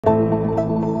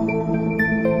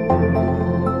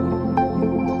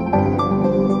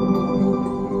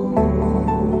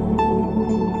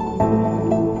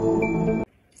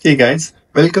Hey guys,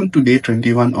 welcome to day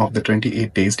 21 of the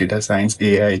 28 days data science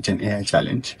AI Gen AI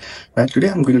challenge. Well, today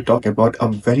I'm going to talk about a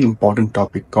very important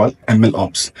topic called ML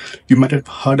ops. You might have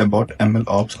heard about ML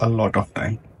ops a lot of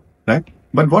time, right?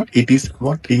 But what is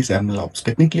ML ops?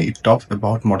 Technically, it talks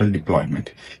about model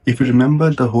deployment. If you remember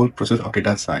the whole process of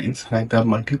data science, right, there are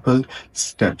multiple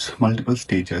steps, multiple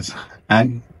stages,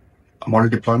 and model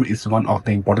deployment is one of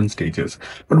the important stages.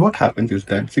 But what happens is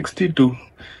that 60 to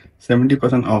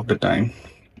 70% of the time,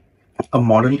 a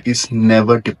model is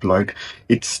never deployed.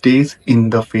 It stays in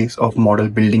the phase of model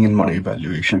building and model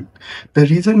evaluation. The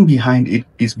reason behind it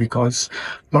is because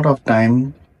a lot of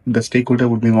time the stakeholder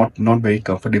would be not very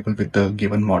comfortable with the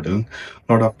given model.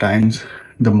 A lot of times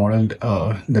the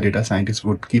data scientist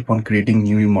would keep on creating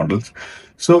new models.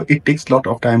 So it takes a lot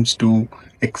of times to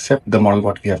accept the model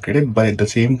what we have created, but at the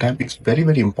same time, it's very,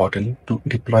 very important to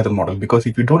deploy the model, because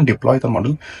if you don't deploy the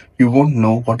model, you won't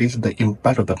know what is the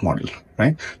impact of that model,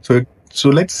 right? So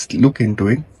let's look into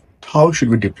it. How should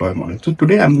we deploy models? So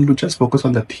today I'm going to just focus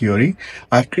on the theory.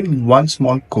 I've created one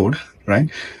small code, right?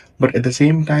 But at the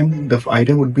same time, the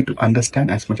idea would be to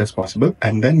understand as much as possible,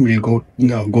 and then we'll go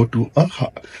to a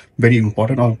very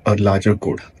important or a larger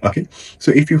code. Okay.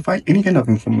 So if you find any kind of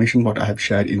information what I have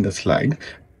shared in the slide,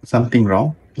 something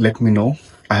wrong, let me know.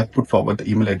 I have put forward the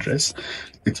email address.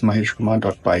 It's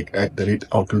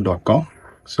maheshkumar.paik@outlook.com.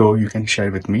 So you can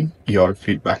share with me your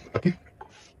feedback. Okay.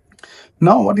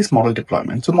 Now, what is model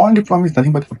deployment? So model deployment is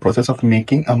nothing but the process of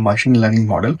making a machine learning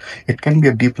model. It can be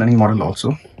a deep learning model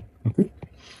also. Okay,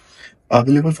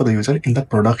 available for the user in the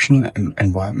production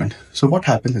environment. So what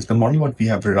happens is the model what we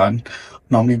have run,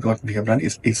 normally what we have run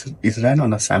is run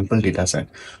on a sample data set.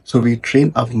 So we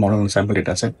train our model on a sample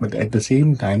data set, but at the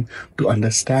same time, to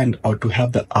understand or to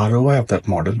have the ROI of that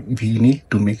model, we need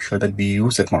to make sure that we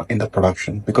use that model in the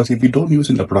production. Because if we don't use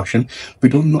in the production, we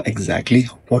don't know exactly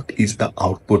what is the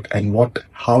output and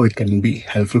how it can be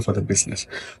helpful for the business.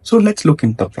 So let's look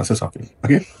into the process of it.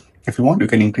 Okay. If you want, you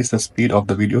can increase the speed of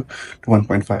the video to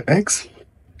 1.5x.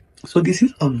 So this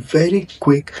is a very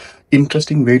quick,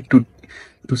 interesting way to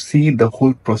see the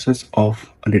whole process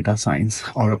of a data science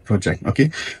or a project.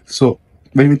 Okay, so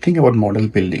when we think about model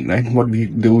building, right, what we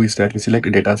do is that we select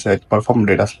a data set, perform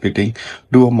data splitting,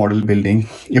 do a model building.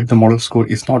 If the model score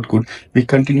is not good, we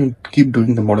continue keep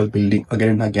doing the model building again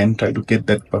and again, try to get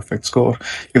that perfect score.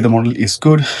 If the model is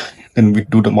good, then we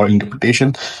do the model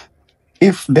interpretation.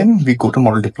 If then we go to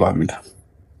model deployment,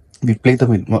 we play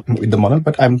with the model,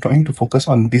 but I'm trying to focus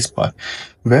on this part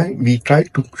where we try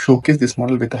to showcase this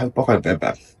model with the help of our web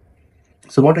app.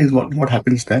 So what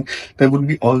happens then? There would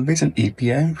be always an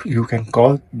API. You can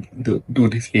call do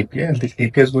this API, and this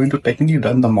API is going to technically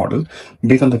run the model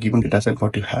based on the given data set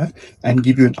what you have and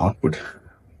give you an output.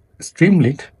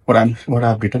 Streamlit, what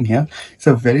I've written here, is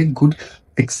a very good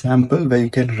example where you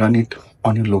can run it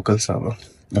on your local server.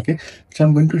 Okay, so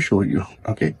I'm going to show you,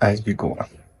 okay, as we go on.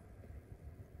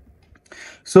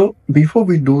 So before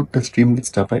we do the Streamlit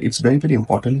stuff, right, it's very, very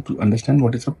important to understand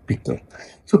what is a pickle.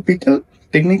 So pickle,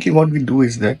 technically what we do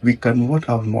is that we convert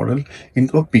our model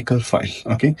into a pickle file.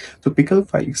 Okay. So pickle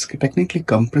file technically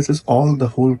compresses all the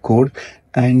whole code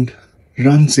and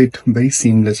runs it very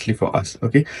seamlessly for us.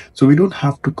 Okay. So we don't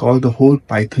have to call the whole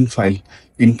Python file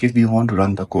in case we want to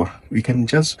run the code. We can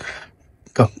just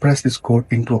compress this code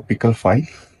into a pickle file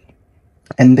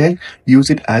and then use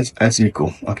it as we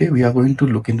go. Okay. We are going to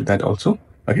look into that also.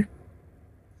 Okay.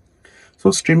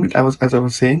 So Streamlit, as I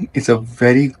was saying, is a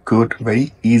very good,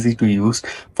 very easy to use,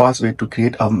 fast way to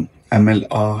create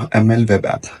ML web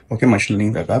app. Okay, machine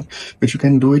learning web app, which you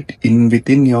can do it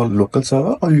within your local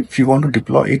server, or if you want to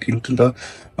deploy it into the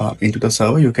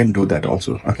server, you can do that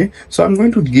also. Okay, so I'm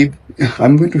going to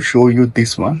show you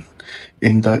this one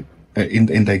in the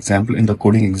example, in the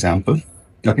coding example.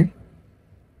 Okay.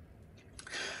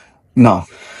 Now,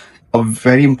 a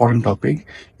very important topic.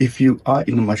 If you are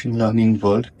in the machine learning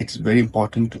world, it's very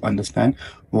important to understand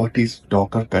what is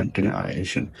Docker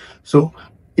containerization. So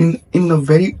in the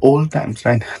very old times,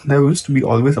 right, there used to be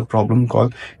always a problem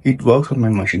called it works on my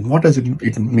machine. What does it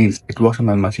means? It works on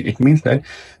my machine. It means that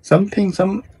some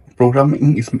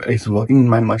programming is working in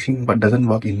my machine but doesn't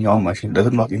work in your machine,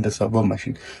 doesn't work in the server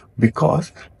machine,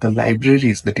 because the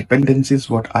libraries, the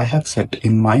dependencies what I have set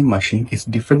in my machine is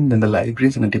different than the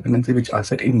libraries and the dependency which are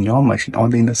set in your machine or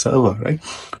in the server, right?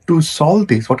 To solve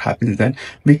this, what happens is that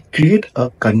we create a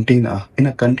container. In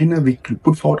a container, we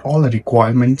put forward all the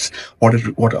requirements what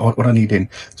are needed.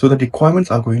 So the requirements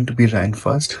are going to be ran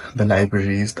first, the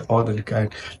libraries, all the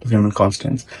required development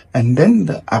constants, and then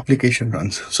the application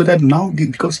runs. So that now,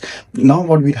 because Now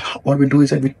what we do is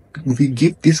that we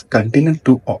give this container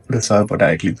to the server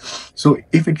directly. So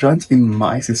if it runs in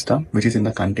my system, which is in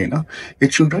the container,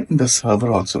 it should run in the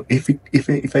server also.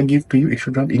 If I give to you, it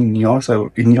should run in your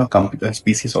server, in your computer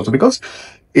PCs also, because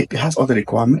it has all the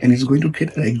requirement and it's going to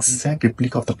create an exact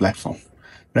replica of the platform,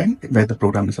 right, where the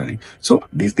program is running. So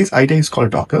this idea is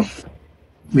called Docker,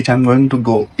 which I'm going to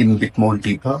go in a bit more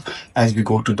deeper as we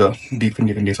go to the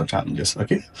different days of challenges.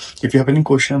 Okay. If you have any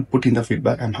question, put in the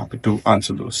feedback. I'm happy to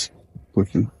answer those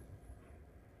questions.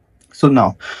 So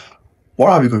now,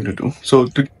 what are we going to do? So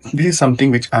this is something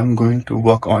which I'm going to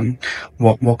work on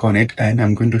it, and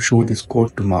I'm going to show this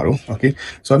code tomorrow. Okay.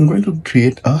 So I'm going to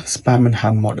create a spam and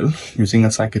ham model using a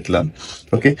scikit-learn.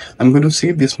 Okay. I'm going to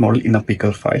save this model in a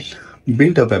Pickle file,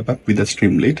 build a web app with a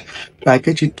Streamlit,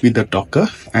 package it with the Docker,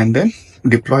 and then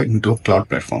deploy into a cloud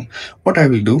platform. What I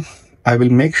will do, I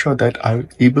will make sure that I'm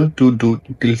able to do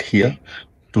till here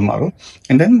tomorrow,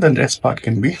 and then the rest part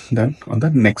can be done on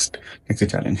the next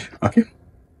challenge. Okay.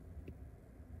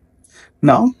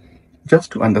 Now,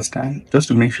 just to understand, just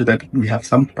to make sure that we have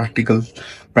some practical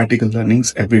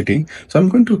learnings every day. So I'm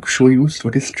going to show you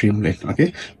what is Streamlit,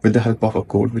 okay, with the help of a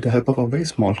code, with the help of a very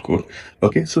small code.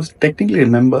 Okay, so technically,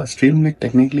 remember, Streamlit,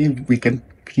 technically we can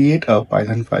create a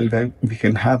Python file where we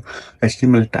can have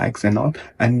HTML tags and all,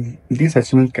 and these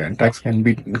HTML tags can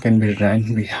be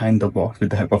ran behind the box with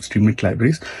the help of Streamlit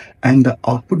libraries, and the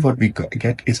output what we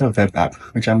get is a web app,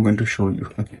 which I'm going to show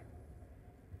you.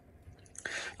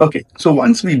 Okay, so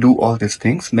once we do all these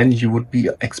things, then you would be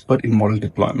an expert in model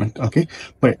deployment. Okay,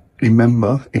 but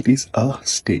remember, it is a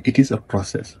state, it is a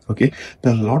process. Okay,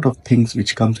 there are a lot of things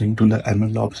which comes into the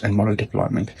MLOps and model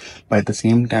deployment, but at the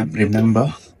same time,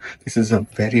 remember, this is a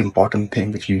very important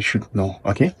thing which you should know.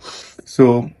 Okay,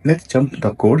 so let's jump to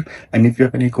the code, and if you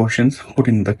have any questions, put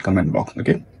in the comment box.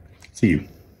 Okay, see you.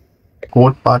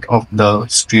 Code part of the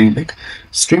Streamlit.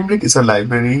 Streamlit is a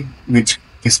library which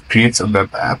creates a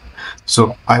web app.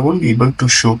 So I won't be able to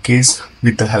showcase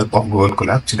with the help of Google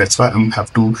Colab. So that's why I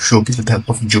have to showcase with the help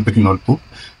of Jupyter Notebook.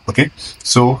 Okay.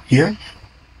 So here,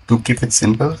 to keep it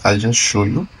simple, I'll just show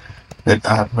you that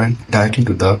I have went directly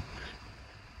to the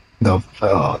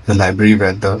library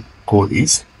where the code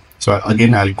is. So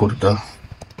again, I'll go to the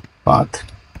path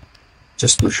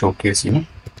just to showcase, you know.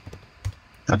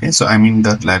 Okay, so I'm in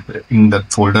that library, in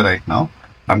that folder right now.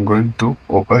 I'm going to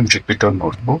open Jupyter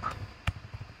Notebook.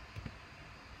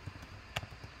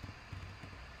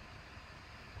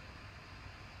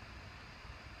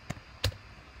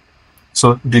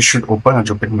 So this should open a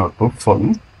Jupyter Notebook for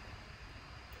me.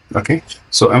 Okay,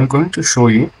 so I'm going to show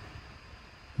you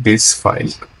this file.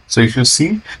 So if you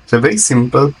see, it's a very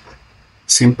simple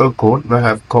code where I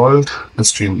have called the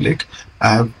Streamlit. I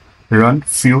have run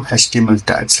few HTML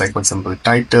tags, like for example,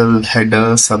 title,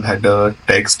 header, subheader,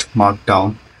 text,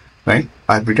 markdown, right?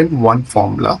 I've written one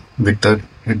formula with the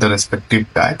respective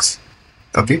tags.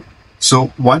 Okay,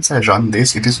 so once I run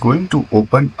this, it is going to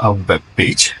open a web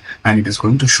page, and it is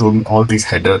going to show me all these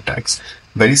header tags.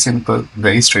 Very simple,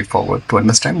 very straightforward to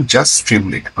understand. Just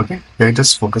Streamlit. Okay, we're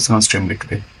just focusing on Streamlit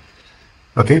today.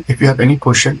 Okay, if you have any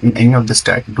question in any of this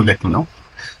tag, do let me know.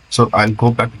 So I'll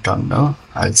go back to terminal.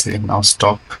 I'll say now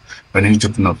stop running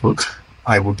Jupyter Notebook.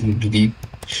 I would need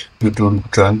you to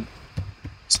run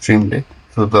Streamlit.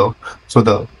 So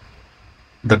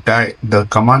the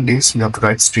command is you have to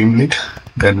write Streamlit,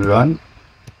 then run,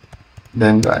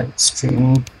 then write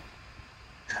stream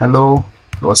hello,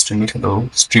 Streamlit hello,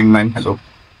 streamline hello,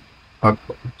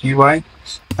 py.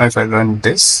 If I run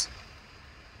this,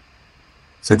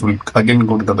 so it will again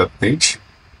go to the web page,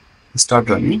 start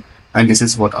running, and this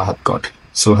is what I have got.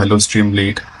 So hello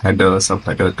Streamlit, header,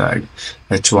 subheader tag,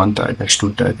 h1 tag,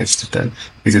 h2 tag, h3 tag.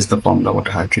 This is the formula what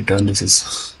I had written. This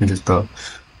is the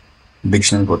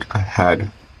dictionary what I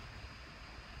had.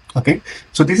 Okay,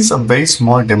 so this is a very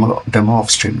small demo of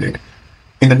Streamlit.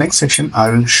 In the next section, I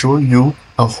will show you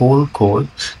a whole code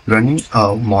running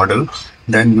a model,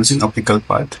 then using a Pickle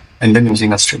path, and then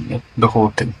using a Streamlit, the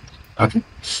whole thing. Okay,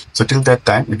 so till that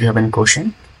time, if you have any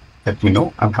question, let me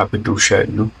know. I'm happy to share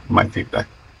you my feedback.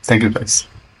 Thank you guys.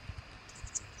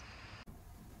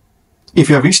 If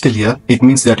you have reached till here, it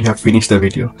means that you have finished the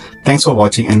video. Thanks for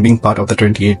watching and being part of the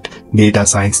 28 Data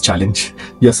Science Challenge.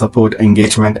 Your support,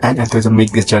 engagement, and enthusiasm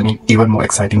make this journey even more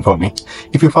exciting for me.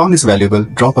 If you found this valuable,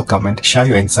 drop a comment, share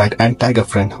your insight, and tag a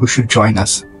friend who should join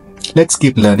us. Let's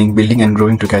keep learning, building, and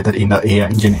growing together in the AI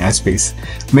engineering space.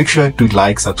 Make sure to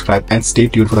like, subscribe, and stay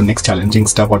tuned for the next challenging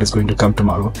stuff what is going to come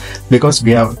tomorrow, because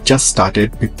we have just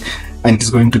started and it is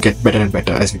going to get better and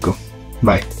better as we go.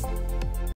 Bye.